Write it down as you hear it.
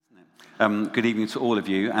Good evening to all of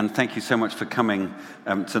you, and thank you so much for coming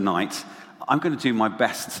tonight. I'm going to do my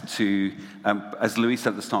best to, as Louise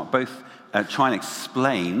said at the start, both try and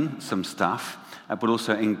explain some stuff, but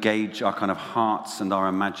also engage our kind of hearts and our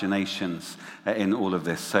imaginations in all of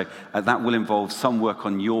this. So that will involve some work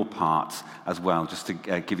on your part as well, just to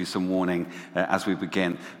give you some warning as we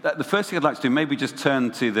begin. The first thing I'd like to do, maybe just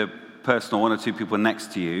turn to the person or one or two people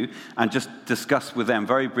next to you and just discuss with them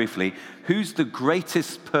very briefly, who's the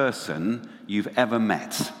greatest person you've ever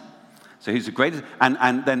met? So who's the greatest?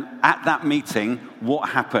 And then at that meeting, what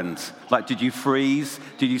happened? Like, did you freeze?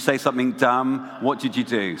 Did you say something dumb? What did you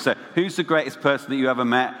do? So who's the greatest person that you ever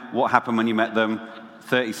met? What happened when you met them?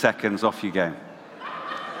 30 seconds, off you go.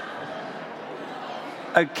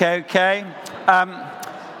 Okay.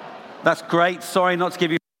 That's great. Sorry not to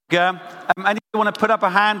give you anyone want to put up a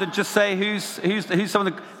hand and just say who are some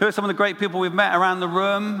of the great people we've met around the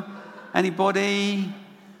room? Anybody?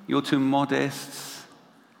 You're too modest.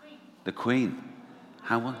 The Queen.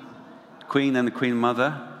 How one? Queen and the Queen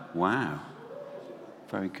Mother. Wow.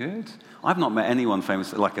 Very good. I've not met anyone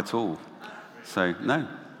famous like at all. So no,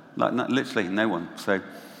 literally no one. So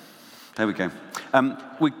there we go.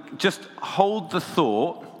 We just hold the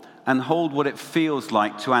thought and hold what it feels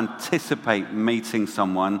like to anticipate meeting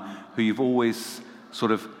someone who you've always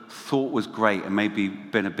sort of thought was great and maybe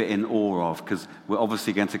been a bit in awe of, because we're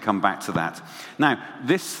obviously going to come back to that. Now,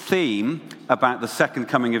 this theme about the second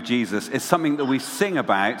coming of Jesus is something that we sing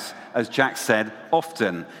about, as Jack said,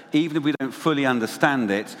 often, even if we don't fully understand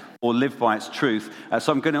it or live by its truth.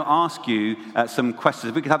 So I'm going to ask you some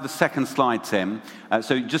questions. If we could have the second slide, Tim.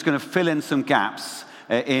 So just going to fill in some gaps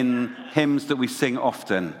in hymns that we sing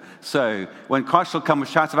often. So, when Christ shall come with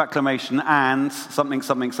shout of acclamation and something.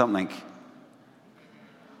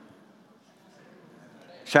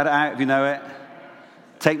 Shout it out if you know it.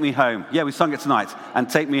 Take me home. Yeah, we sung it tonight. And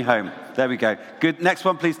take me home. There we go. Good. Next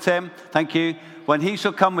one, please, Tim. Thank you. When he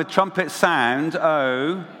shall come with trumpet sound,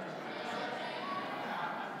 oh,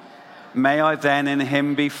 may I then in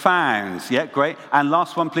him be found. Yeah, great. And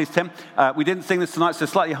last one, please, Tim. We didn't sing this tonight, so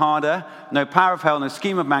slightly harder. No power of hell, no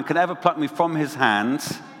scheme of man can ever pluck me from his hand.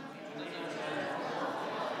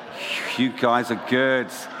 You guys are good.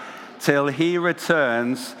 Till he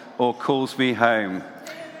returns or calls me home.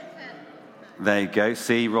 There you go.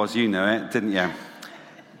 See, Ros, you know it, didn't you?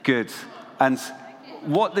 Good. And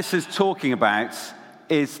what this is talking about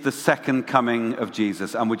is the second coming of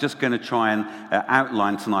Jesus. And we're just going to try and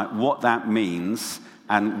outline tonight what that means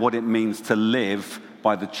and what it means to live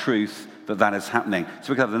by the truth that is happening.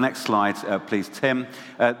 So we can have the next slide, please, Tim.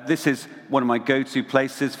 This is one of my go-to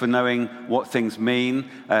places for knowing what things mean.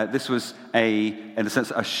 This was, in a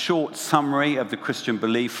sense, a short summary of the Christian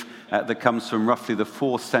belief that comes from roughly the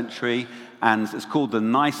 4th century, and it's called the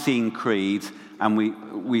Nicene Creed. And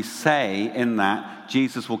we say in that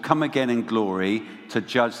Jesus will come again in glory to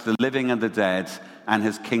judge the living and the dead, and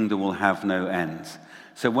his kingdom will have no end.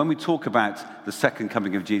 So when we talk about the second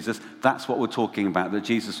coming of Jesus, that's what we're talking about, that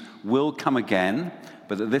Jesus will come again,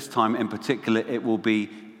 but at this time in particular it will be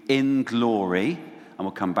in glory, and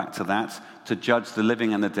we'll come back to that, to judge the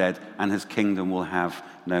living and the dead, and his kingdom will have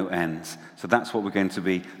no end. So that's what we're going to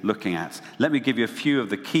be looking at. Let me give you a few of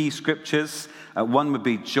the key scriptures. One would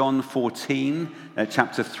be John 14,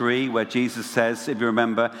 chapter 3, where Jesus says, if you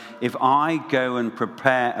remember, if I go and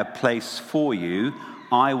prepare a place for you,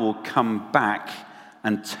 I will come back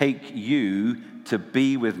and take you to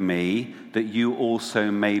be with me, that you also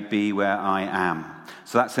may be where I am.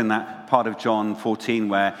 So that's in that part of John 14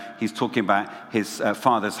 where he's talking about his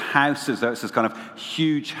father's house, as though it's this kind of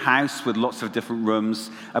huge house with lots of different rooms,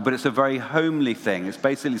 but it's a very homely thing. It's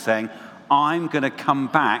basically saying, I'm going to come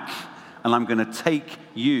back and I'm going to take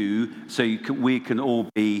you so we can all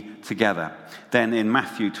be together. Then in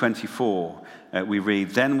Matthew 24, we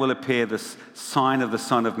read, then will appear the sign of the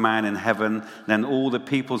Son of Man in heaven. Then all the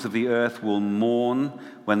peoples of the earth will mourn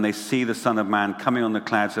when they see the Son of Man coming on the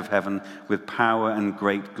clouds of heaven with power and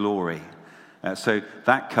great glory. So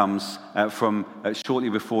that comes from shortly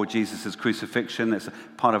before Jesus' crucifixion. It's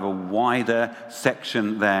part of a wider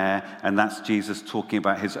section there, and that's Jesus talking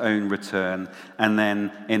about his own return. And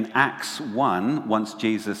then in Acts 1, once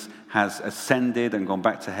Jesus has ascended and gone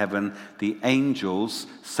back to heaven, the angels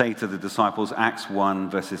say to the disciples, Acts 1,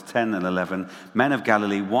 verses 10 and 11, men of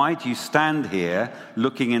Galilee, why do you stand here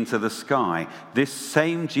looking into the sky? This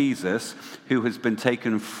same Jesus who has been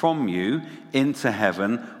taken from you into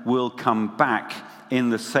heaven will come back in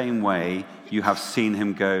the same way you have seen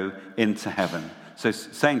him go into heaven. So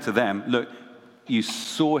saying to them, look, you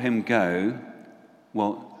saw him go,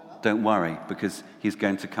 well, don't worry, because he's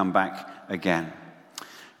going to come back again.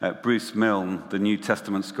 Bruce Milne, the New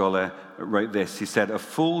Testament scholar, wrote this. He said, "A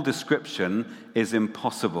full description is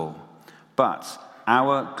impossible, but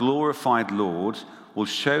our glorified Lord will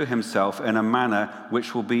show himself in a manner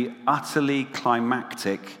which will be utterly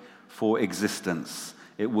climactic for existence.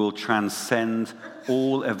 It will transcend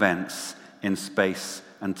all events in space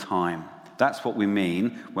and time." That's what we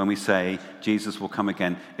mean when we say Jesus will come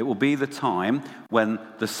again. It will be the time when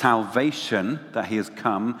the salvation that he has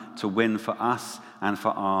come to win for us and for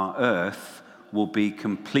our earth will be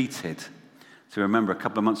completed. So remember, a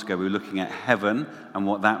couple of months ago, we were looking at heaven and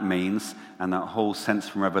what that means, and that whole sense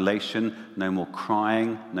from Revelation: no more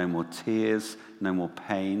crying, no more tears, no more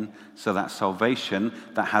pain. So that salvation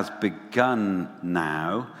that has begun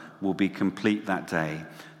now will be complete that day.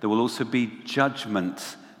 There will also be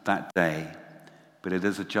judgment that day, but it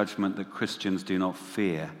is a judgment that Christians do not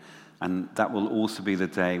fear. And that will also be the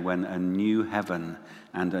day when a new heaven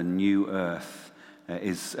and a new earth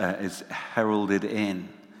is heralded in.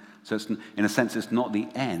 So it's, in a sense, it's not the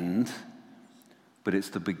end, but it's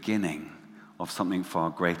the beginning of something far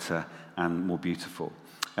greater and more beautiful.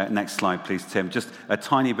 Next slide, please, Tim. Just a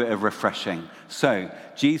tiny bit of refreshing. So,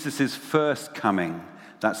 Jesus' first coming,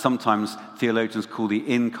 that sometimes theologians call the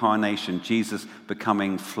incarnation, Jesus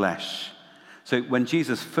becoming flesh. So when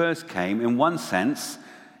Jesus first came, in one sense,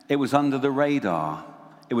 it was under the radar.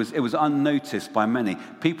 It was unnoticed by many.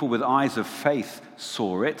 People with eyes of faith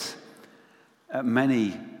saw it.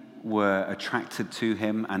 Many were attracted to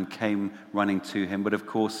him and came running to him. But of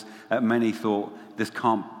course, many thought, this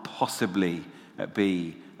can't possibly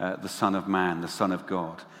be the Son of Man, the Son of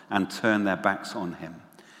God, and turned their backs on him.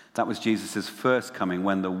 That was Jesus' first coming,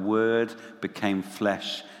 when the Word became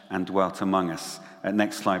flesh and dwelt among us.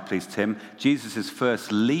 Next slide, please, Tim. Jesus'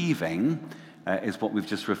 first leaving is what we've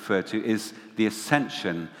just referred to, is the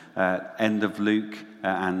ascension, end of Luke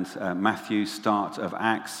and Matthew, start of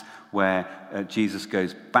Acts, where Jesus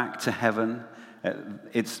goes back to heaven.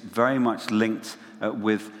 It's very much linked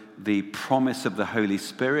with the promise of the Holy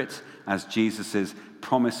Spirit as Jesus'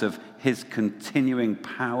 promise of his continuing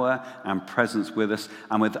power and presence with us,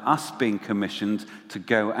 and with us being commissioned to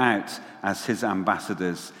go out as his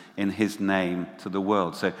ambassadors in his name to the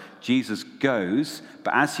world. So Jesus goes,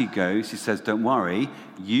 but as he goes, he says, don't worry,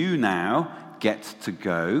 you now get to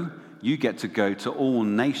go. You get to go to all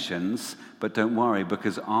nations, but don't worry,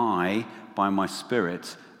 because I, by my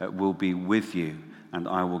Spirit, will be with you, and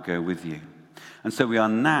I will go with you. And so we are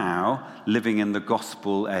now living in the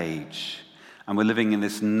gospel age. And we're living in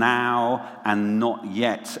this now and not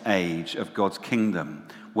yet age of God's kingdom,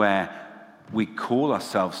 where we call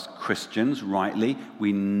ourselves Christians rightly.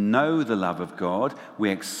 We know the love of God. We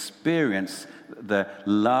experience the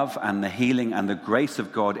love and the healing and the grace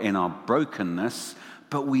of God in our brokenness.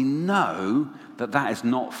 But we know that that is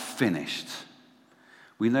not finished.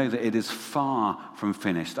 We know that it is far from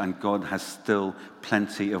finished, and God has still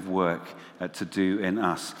plenty of work to do in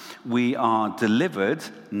us. We are delivered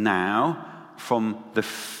now from the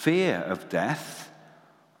fear of death,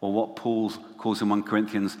 or what Paul calls in 1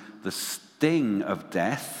 Corinthians the sting of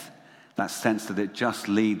death, that sense that it just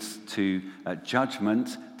leads to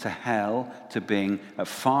judgment, to hell, to being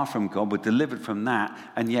far from God. We're delivered from that,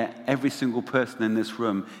 and yet every single person in this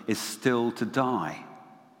room is still to die.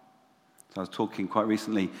 So I was talking quite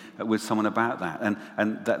recently with someone about that,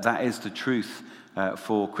 and that is the truth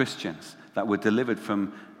for Christians, that we're delivered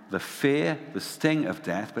from the fear, the sting of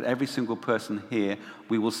death, but every single person here,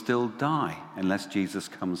 we will still die unless Jesus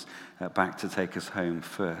comes back to take us home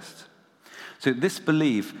first. So this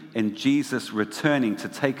belief in Jesus returning to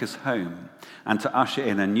take us home and to usher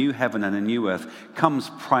in a new heaven and a new earth comes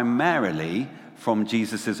primarily from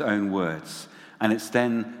Jesus' own words. And it's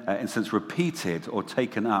then, in a sense, repeated or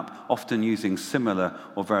taken up, often using similar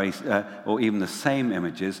or even the same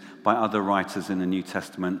images by other writers in the New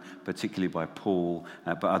Testament, particularly by Paul,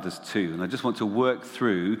 but others too. And I just want to work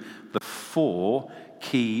through the 4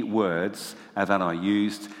 key words that are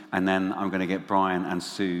used, and then I'm going to get Brian and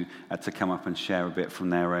Sue to come up and share a bit from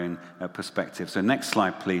their own perspective. So next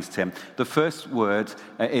slide, please, Tim. The first word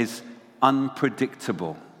is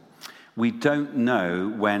unpredictable. We don't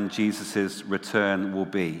know when Jesus' return will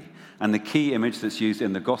be. And the key image that's used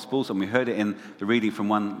in the Gospels, and we heard it in the reading from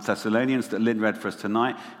 1 Thessalonians that Lynn read for us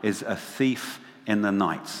tonight, is a thief in the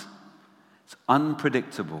night. It's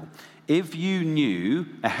unpredictable. If you knew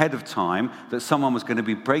ahead of time that someone was going to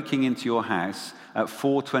be breaking into your house at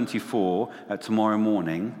 4:24 tomorrow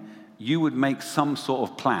morning, you would make some sort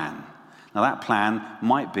of plan. Now that plan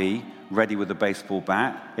might be ready with a baseball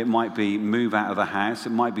bat, it might be move out of the house, it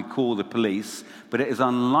might be call the police, but it is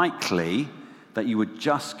unlikely that you would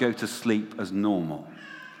just go to sleep as normal.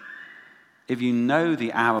 If you know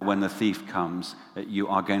the hour when the thief comes, you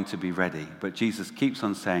are going to be ready. But Jesus keeps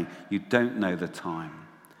on saying, you don't know the time.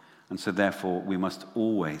 And so therefore, we must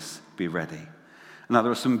always be ready. Now,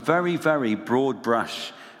 there are some very, very broad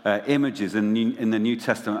brush images in the New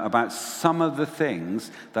Testament about some of the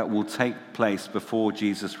things that will take place before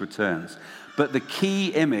Jesus returns. But the key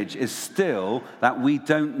image is still that we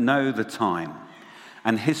don't know the time.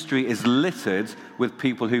 And history is littered with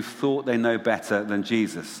people who thought they know better than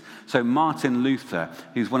Jesus. So Martin Luther,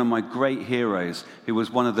 who's one of my great heroes, who was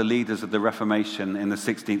one of the leaders of the Reformation in the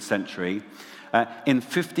 16th century, in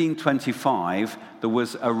 1525, there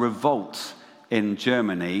was a revolt in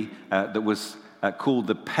Germany that was called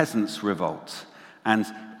the Peasants' Revolt. And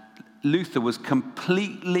Luther was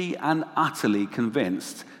completely and utterly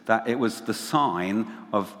convinced that it was the sign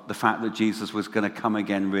of the fact that Jesus was going to come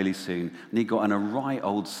again really soon. And he got in a right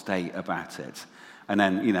old state about it. And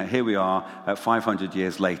then, here we are, 500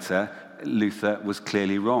 years later, Luther was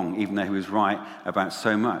clearly wrong, even though he was right about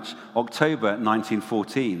so much. October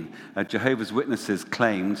 1914, Jehovah's Witnesses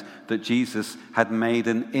claimed that Jesus had made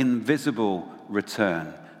an invisible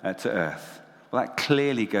return to earth. Well, that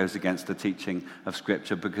clearly goes against the teaching of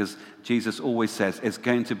Scripture, because Jesus always says it's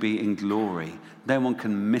going to be in glory. No one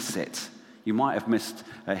can miss it. You might have missed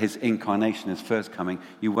his incarnation, his first coming.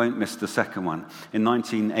 You won't miss the second one. In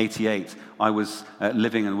 1988, I was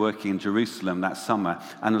living and working in Jerusalem that summer,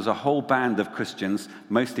 and there was a whole band of Christians,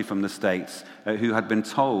 mostly from the States, who had been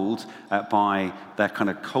told by their kind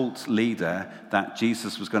of cult leader that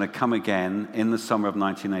Jesus was going to come again in the summer of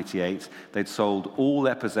 1988. They'd sold all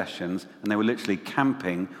their possessions, and they were literally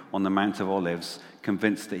camping on the Mount of Olives,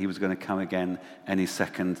 convinced that he was going to come again any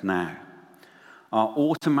second now. Our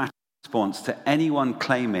automatic response to anyone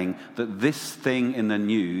claiming that this thing in the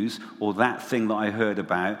news or that thing that I heard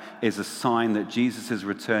about is a sign that Jesus'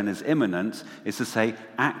 return is imminent is to say,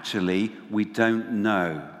 actually, we don't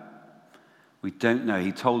know. We don't know.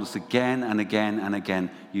 He told us again and again and again,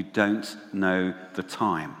 you don't know the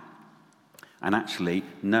time. And actually,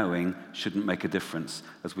 knowing shouldn't make a difference,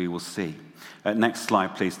 as we will see. Next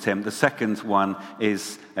slide, please, Tim. The second one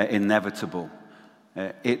is inevitable.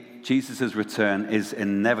 Jesus' return is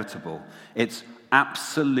inevitable. It's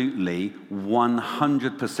absolutely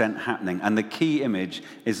 100% happening. And the key image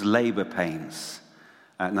is labor pains.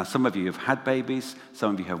 Now, some of you have had babies.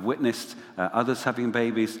 Some of you have witnessed others having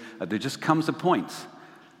babies. There just comes a point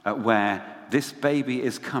where this baby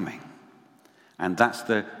is coming. And that's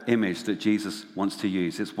the image that Jesus wants to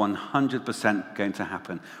use. It's 100% going to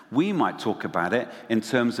happen. We might talk about it in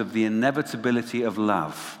terms of the inevitability of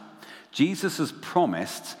love. Jesus has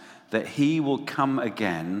promised that he will come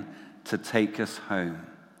again to take us home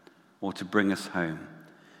or to bring us home.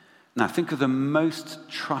 Now, think of the most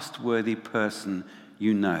trustworthy person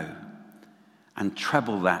you know and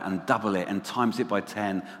treble that and double it and times it by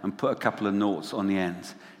 10 and put a couple of noughts on the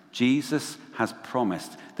end. Jesus has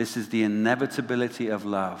promised. This is the inevitability of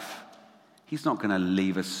love. He's not going to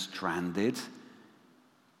leave us stranded.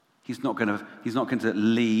 He's not going to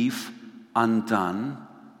leave undone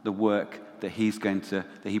the work that he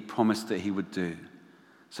promised that he would do.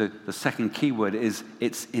 So the second key word is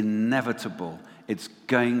it's inevitable. It's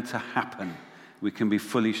going to happen. We can be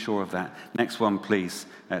fully sure of that. Next one, please,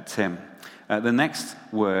 Tim. The next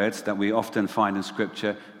word that we often find in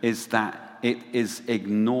Scripture is that it is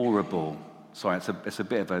ignorable. Sorry, it's a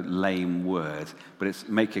bit of a lame word, but it's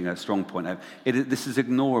making a strong point. This is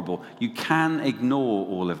ignorable. You can ignore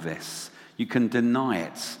all of this. You can deny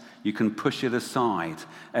it. You can push it aside.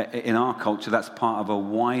 In our culture, that's part of a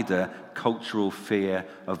wider cultural fear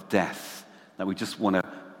of death, that we just want to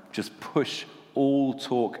just push all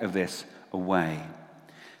talk of this away.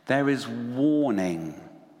 There is warning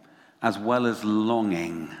as well as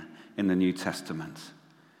longing in the New Testament.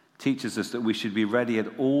 It teaches us that we should be ready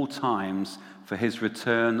at all times for his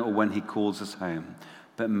return or when he calls us home.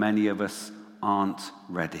 But many of us aren't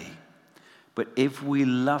ready. But if we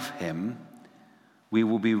love him, we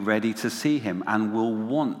will be ready to see him and will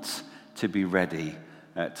want to be ready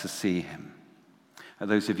to see him.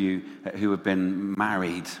 Those of you who have been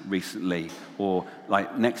married recently, or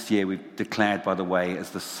like next year we've declared, by the way,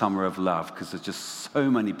 as the summer of love, because there's just so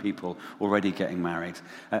many people already getting married,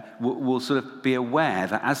 will sort of be aware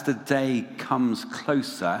that as the day comes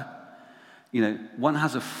closer, one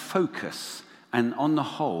has a focus, and on the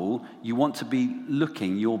whole, you want to be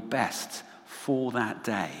looking your best for that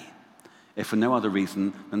day. If for no other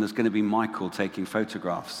reason than there's going to be Michael taking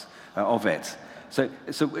photographs of it. So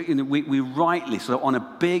we rightly, on a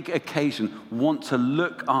big occasion, want to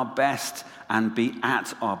look our best and be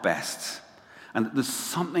at our best. And there's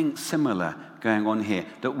something similar going on here,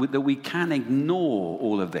 that we can ignore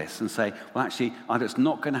all of this and say, well, actually, either it's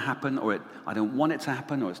not going to happen, or I don't want it to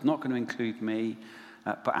happen, or it's not going to include me.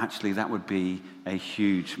 But actually, that would be a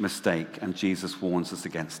huge mistake, and Jesus warns us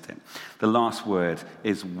against it. The last word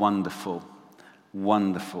is wonderful.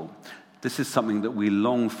 Wonderful. This is something that we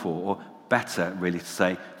long for, or better, really, to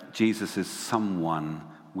say, Jesus is someone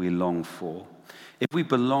we long for. If we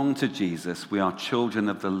belong to Jesus, we are children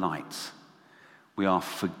of the light. We are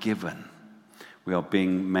forgiven. We are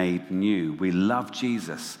being made new. We love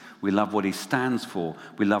Jesus. We love what he stands for.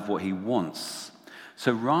 We love what he wants.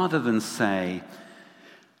 So rather than say,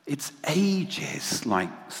 it's ages, like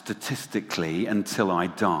statistically, until I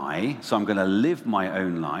die, so I'm going to live my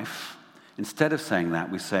own life, instead of saying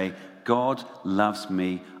that, we say, God loves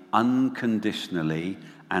me unconditionally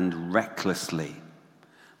and recklessly.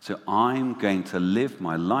 So I'm going to live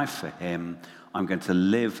my life for him. I'm going to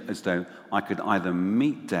live as though I could either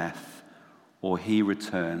meet death or he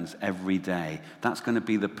returns every day. That's going to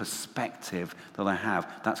be the perspective that I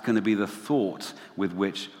have. That's going to be the thought with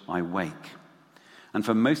which I wake. And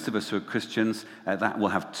for most of us who are Christians, that will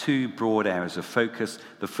have two broad areas of focus.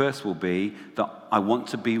 The first will be that I want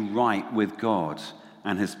to be right with God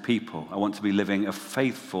and his people. I want to be living a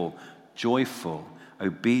faithful, joyful,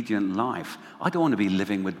 obedient life. I don't want to be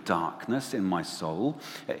living with darkness in my soul.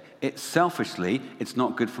 Selfishly, it's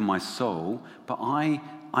not good for my soul, but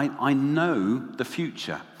I know the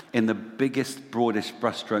future in the biggest, broadest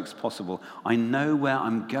brushstrokes possible. I know where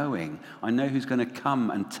I'm going. I know who's going to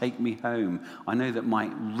come and take me home. I know that my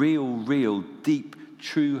real, deep,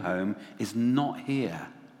 true home is not here,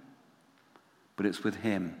 but it's with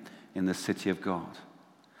him in the city of God.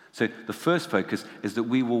 So the first focus is that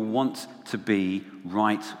we will want to be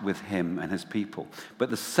right with him and his people. But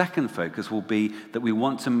the second focus will be that we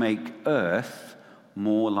want to make earth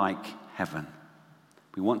more like heaven.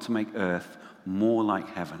 We want to make earth more like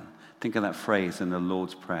heaven. Think of that phrase in the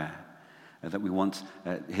Lord's Prayer, that we want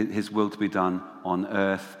his will to be done on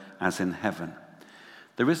earth as in heaven.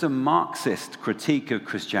 There is a Marxist critique of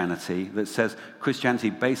Christianity that says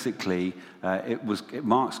Christianity basically,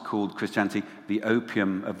 Marx called Christianity the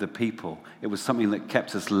opium of the people. It was something that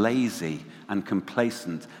kept us lazy and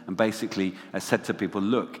complacent, and basically said to people,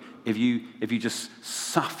 look, if you just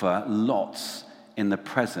suffer lots in the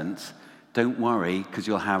present, don't worry, because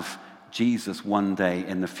you'll have Jesus one day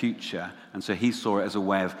in the future. And so he saw it as a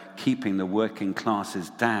way of keeping the working classes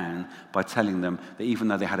down by telling them that even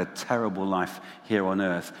though they had a terrible life here on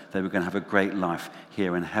earth, they were going to have a great life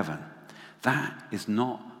here in heaven. That is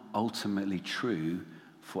not ultimately true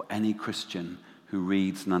for any Christian who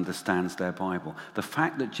reads and understands their Bible. The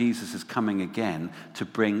fact that Jesus is coming again to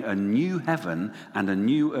bring a new heaven and a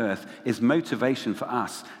new earth is motivation for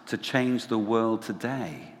us to change the world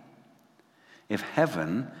today. If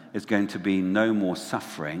heaven is going to be no more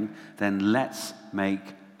suffering, then let's make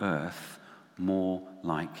earth more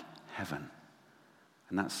like heaven.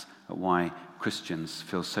 And that's why Christians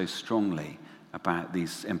feel so strongly about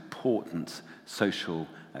these important social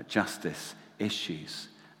justice issues.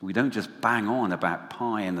 We don't just bang on about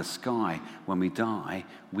pie in the sky when we die.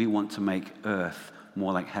 We want to make earth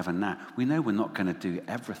more like heaven now. We know we're not going to do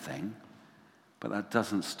everything, but that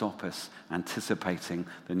doesn't stop us anticipating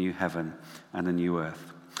the new heaven and the new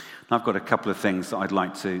earth. And I've got a couple of things that I'd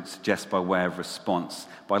like to suggest by way of response.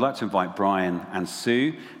 But I'd like to invite Brian and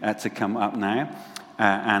Sue to come up now.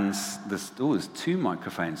 And there's two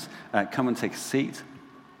microphones. Come and take a seat.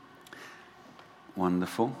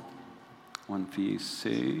 Wonderful. One for you,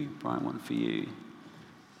 Sue. Brian, one for you.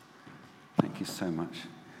 Thank you so much.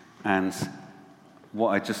 And what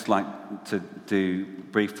I'd just like to do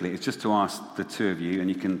briefly is just to ask the two of you, and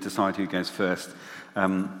you can decide who goes first,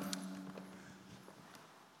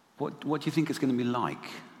 what do you think it's going to be like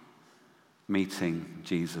meeting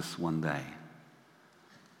Jesus one day?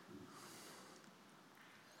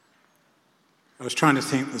 I was trying to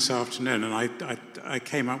think this afternoon, and I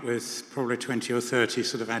came up with probably 20 or 30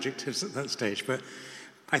 sort of adjectives at that stage, but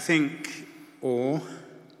I think awe,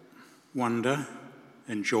 wonder,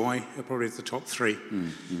 and joy are probably the top three.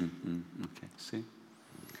 Okay, Sue?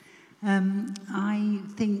 I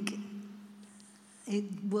think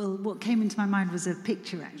what came into my mind was a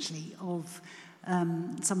picture, actually, of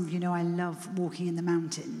some of you know I love walking in the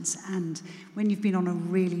mountains, and when you've been on a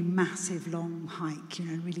really massive, long hike,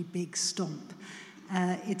 a really big stomp,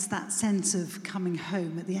 it's that sense of coming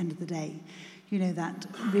home at the end of the day, that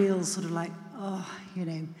real sort of like,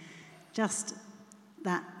 just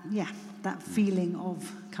that feeling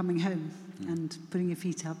of coming home and putting your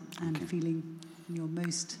feet up and feeling you're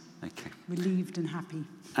most relieved and happy.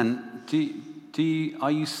 And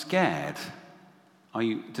are you scared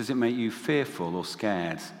Does it make you fearful or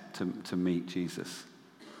scared to meet Jesus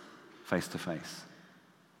face to face?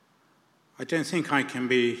 I don't think I can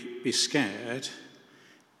be scared.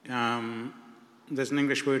 There's an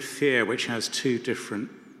English word, fear, which has two different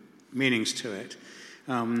meanings to it.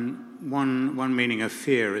 One meaning of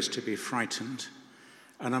fear is to be frightened,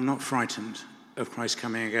 and I'm not frightened of Christ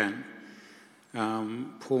coming again.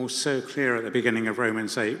 Paul's so clear at the beginning of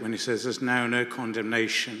Romans 8 when he says there's now no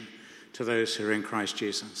condemnation to those who are in Christ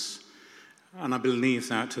Jesus. And I believe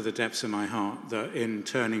that to the depths of my heart, that in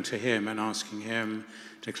turning to him and asking him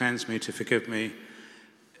to cleanse me, to forgive me,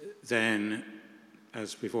 then,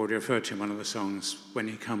 as we've already referred to in one of the songs, when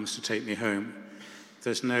he comes to take me home,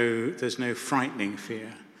 there's no frightening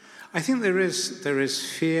fear. I think there is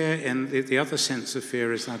fear, and the other sense of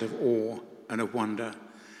fear is that of awe and of wonder.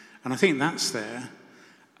 And I think that's there.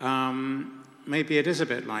 Maybe it is a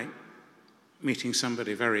bit like meeting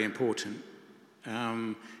somebody very important.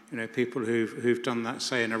 People who've done that,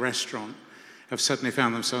 say, in a restaurant, have suddenly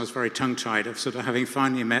found themselves very tongue-tied of sort of having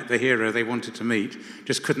finally met the hero they wanted to meet,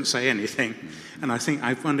 just couldn't say anything. Mm-hmm. And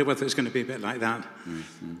I wonder whether it's going to be a bit like that.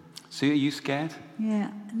 Mm-hmm. So are you scared? Yeah,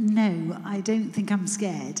 no, I don't think I'm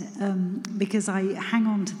scared, because I hang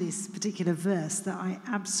on to this particular verse that I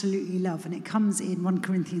absolutely love, and it comes in 1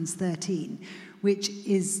 Corinthians 13, which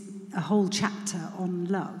is a whole chapter on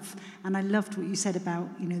love. And I loved what you said about,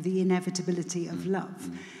 the inevitability of love.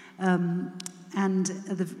 And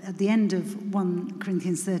at the end of 1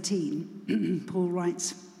 Corinthians 13, Paul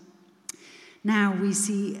writes, "Now we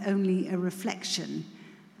see only a reflection,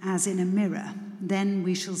 as in a mirror. Then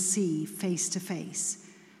we shall see face to face.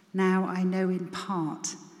 Now I know in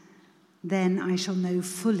part. Then I shall know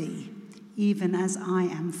fully, even as I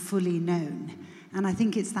am fully known." And I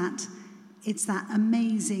think it's that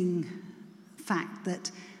amazing fact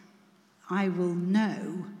that I will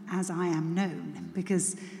know as I am known,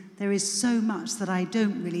 because there is so much that I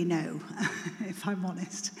don't really know, if I'm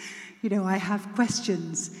honest. I have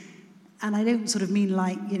questions, and I don't sort of mean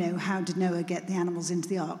like, how did Noah get the animals into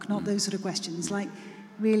the ark? Not those sort of questions, like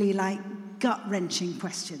really like gut-wrenching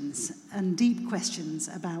questions and deep questions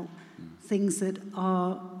about things that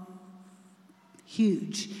are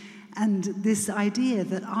huge. And this idea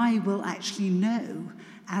that I will actually know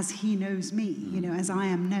as he knows me, as I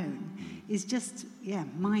am known, is just,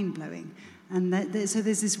 mind-blowing. And so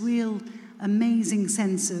there's this real amazing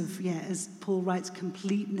sense of, as Paul writes,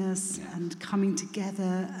 completeness and coming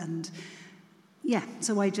together. And,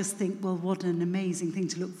 so I just think, well, what an amazing thing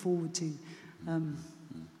to look forward to.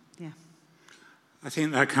 I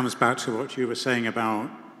think that comes back to what you were saying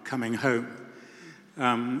about coming home.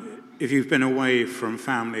 If you've been away from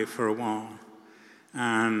family for a while,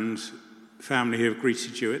 and family who have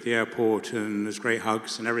greeted you at the airport, and there's great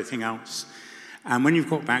hugs and everything else, and when you've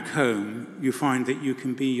got back home, you find that you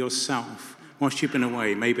can be yourself. Whilst you've been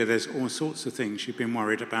away, maybe there's all sorts of things you've been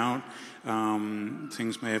worried about.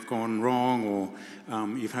 Things may have gone wrong, or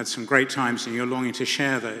you've had some great times and you're longing to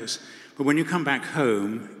share those. But when you come back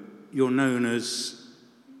home, you're known as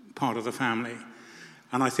part of the family.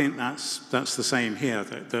 And I think that's the same here,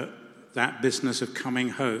 that business of coming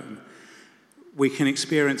home. We can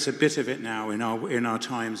experience a bit of it now in our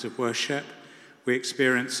times of worship. We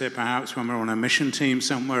experience it perhaps when we're on a mission team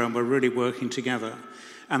somewhere and we're really working together.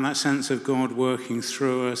 And that sense of God working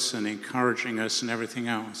through us and encouraging us and everything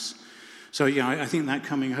else. So, I think that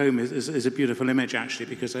coming home is a beautiful image, actually,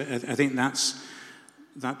 because I think that's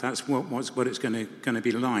what it's going to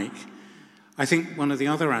be like. I think one of the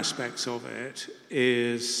other aspects of it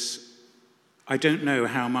is I don't know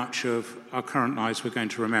how much of our current lives we're going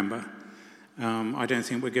to remember. I don't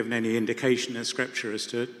think we're given any indication in Scripture as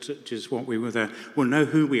to just what we were there. We'll know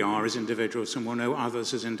who we are as individuals, and we'll know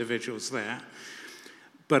others as individuals there.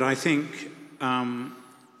 But I think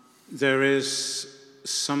there is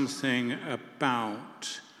something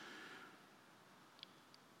about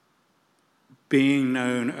being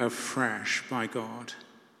known afresh by God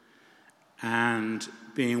and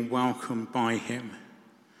being welcomed by him.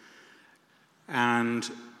 And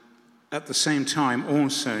at the same time,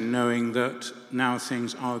 also knowing that now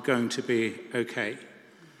things are going to be okay.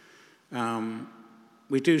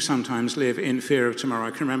 We do sometimes live in fear of tomorrow.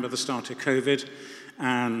 I can remember the start of COVID,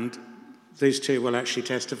 and these two will actually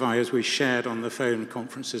testify, as we shared on the phone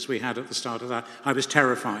conferences we had at the start of that. I was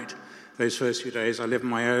terrified those first few days. I live on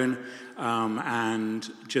my own, and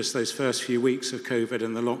just those first few weeks of COVID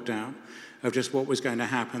and the lockdown, of just what was going to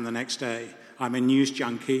happen the next day. I'm a news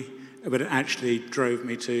junkie, but it actually drove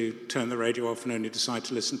me to turn the radio off and only decide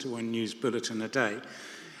to listen to one news bulletin a day.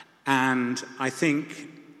 And I think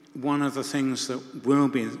one of the things that will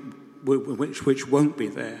be, which won't be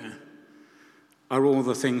there, are all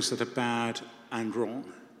the things that are bad and wrong.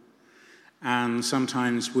 And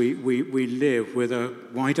sometimes we live with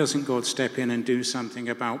why doesn't God step in and do something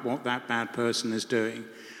about what that bad person is doing?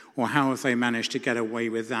 Or how have they managed to get away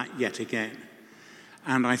with that yet again?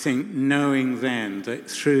 And I think knowing then that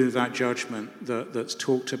through that judgment that's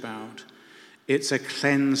talked about, it's a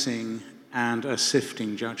cleansing and a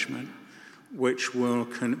sifting judgment, which will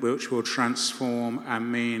transform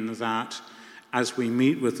and mean that as we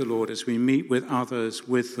meet with the Lord, as we meet with others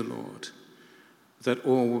with the Lord, that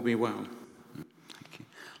all will be well.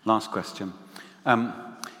 Last question.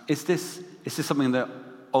 Is this something that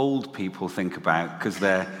old people think about because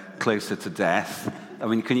they're closer to death? I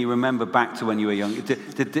mean, can you remember back to when you were young?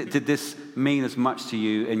 Did this mean as much to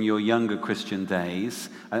you in your younger Christian days?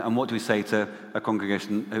 And what do we say to a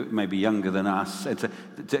congregation who may be younger than us?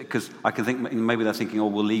 Because I can think maybe they're thinking, oh,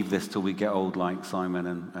 we'll leave this till we get old like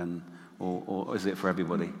Simon, or is it for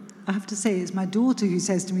everybody? I have to say, it's my daughter who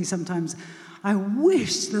says to me sometimes, I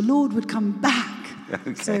wish the Lord would come back.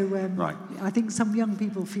 Okay. So right. I think some young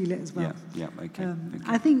people feel it as well. Yeah. Okay.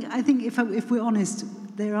 I think if we're honest,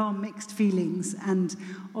 there are mixed feelings, and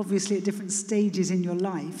obviously at different stages in your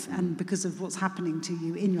life, and because of what's happening to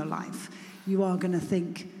you in your life, you are going to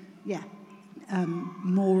think,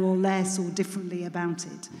 more or less or differently about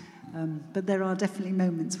it. But there are definitely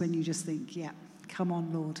moments when you just think, come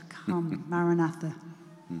on, Lord, come, Maranatha.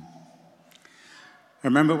 I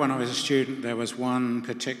remember when I was a student, there was one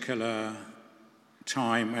particular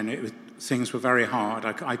time when things were very hard.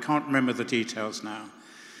 I can't remember the details now.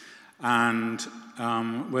 And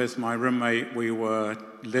with my roommate, we were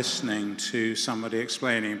listening to somebody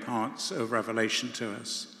explaining parts of Revelation to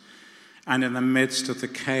us. And in the midst of the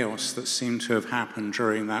chaos that seemed to have happened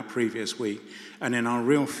during that previous week, and in our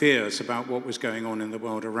real fears about what was going on in the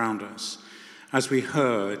world around us, as we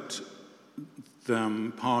heard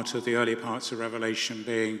part of the early parts of Revelation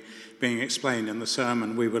being explained in the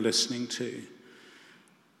sermon we were listening to,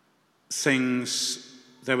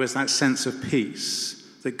 there was that sense of peace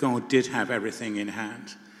that God did have everything in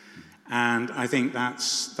hand. And I think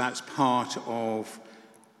that's part of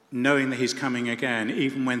knowing that he's coming again,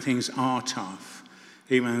 even when things are tough,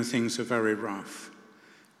 even when things are very rough.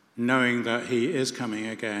 Knowing that he is coming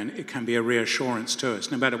again, it can be a reassurance to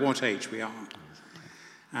us, no matter what age we are.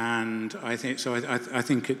 And I think so.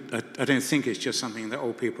 I don't think it's just something that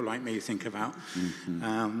old people like me think about.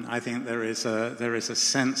 Mm-hmm. I think there is a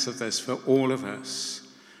sense of this for all of us.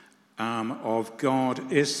 Of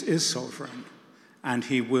God is sovereign, and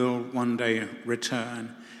he will one day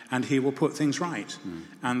return, and he will put things right.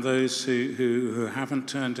 And those who haven't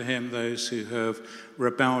turned to him, those who have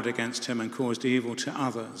rebelled against him and caused evil to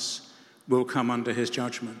others, will come under his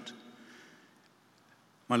judgment.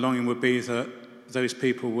 My longing would be that those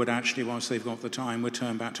people would actually, whilst they've got the time, would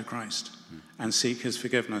turn back to Christ and seek his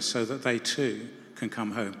forgiveness so that they too can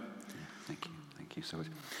come home. Thank you so much.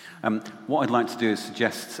 What I'd like to do is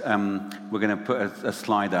suggest, we're going to put a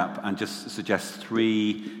slide up and just suggest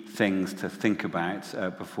 3 things to think about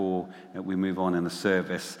before we move on in the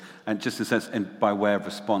service. And just in a sense, by way of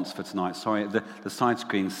response for tonight, sorry, the side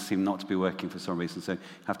screens seem not to be working for some reason, so you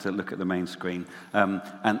have to look at the main screen.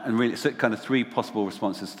 And really, so kind of 3 possible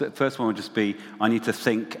responses. The first one would just be, I need to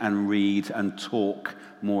think and read and talk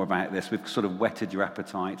more about this. We've sort of whetted your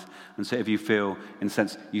appetite. And so if you feel, in a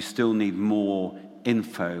sense, you still need more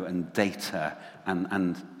info and data,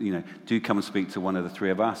 and do come and speak to one of the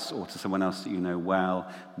 3 of us or to someone else that you know well.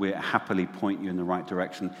 We'll happily point you in the right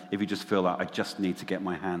direction. If you just feel like I just need to get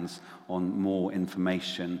my hands on more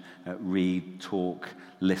information, read, talk,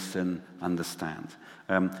 listen, understand.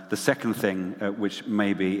 The second thing, which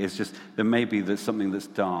maybe is just, there may be there's something that's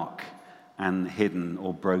dark and hidden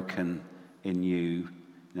or broken in you.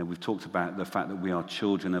 We've talked about the fact that we are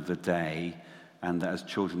children of the day, and that as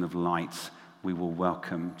children of light, we will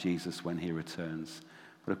welcome Jesus when he returns.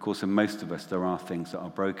 But of course, in most of us, there are things that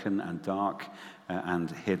are broken and dark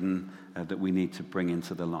and hidden that we need to bring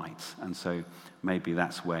into the light. And so maybe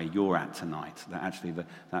that's where you're at tonight, that actually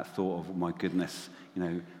that thought of, oh my goodness,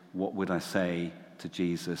 what would I say to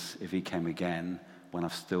Jesus if he came again when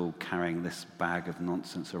I'm still carrying this bag of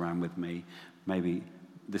nonsense around with me? Maybe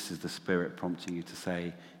this is the Spirit prompting you to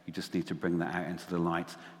say, you just need to bring that out into the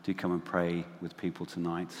light. Do come and pray with people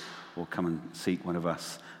tonight, or come and seek one of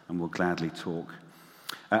us, and we'll gladly talk.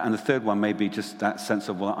 And the third one may be just that sense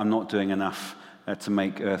of, well, I'm not doing enough to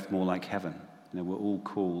make earth more like heaven. We're all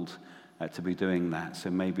called to be doing that. So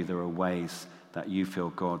maybe there are ways that you feel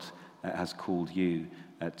God has called you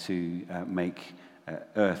to make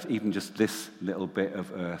earth, even just this little bit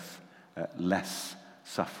of earth, less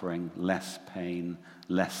suffering, less pain,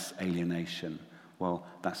 less alienation, well,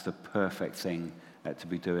 that's the perfect thing to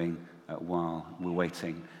be doing while we're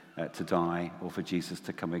waiting to die or for Jesus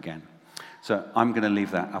to come again. So I'm going to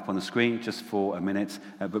leave that up on the screen just for a minute.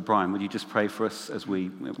 But Brian, would you just pray for us as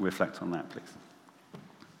we reflect on that, please?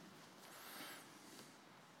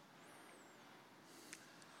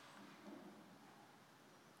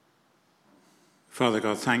 Father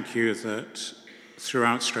God, thank you that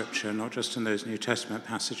throughout Scripture, not just in those New Testament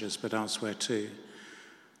passages, but elsewhere too,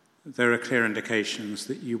 there are clear indications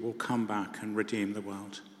that you will come back and redeem the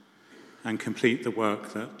world and complete the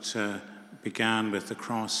work that began with the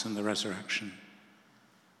cross and the resurrection.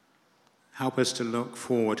 Help us to look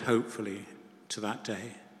forward, hopefully, to that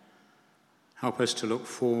day. Help us to look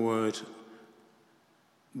forward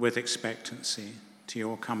with expectancy to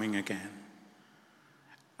your coming again.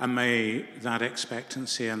 And may that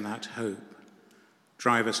expectancy and that hope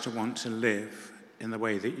drive us to want to live in the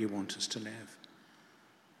way that you want us to live.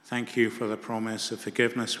 Thank you for the promise of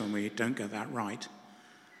forgiveness when we don't get that right.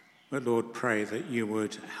 But Lord, pray that you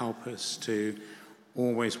would help us to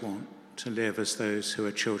always want to live as those who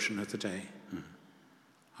are children of the day.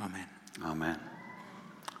 Amen. Amen.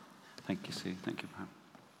 Thank you, Sue. Thank you, Pam.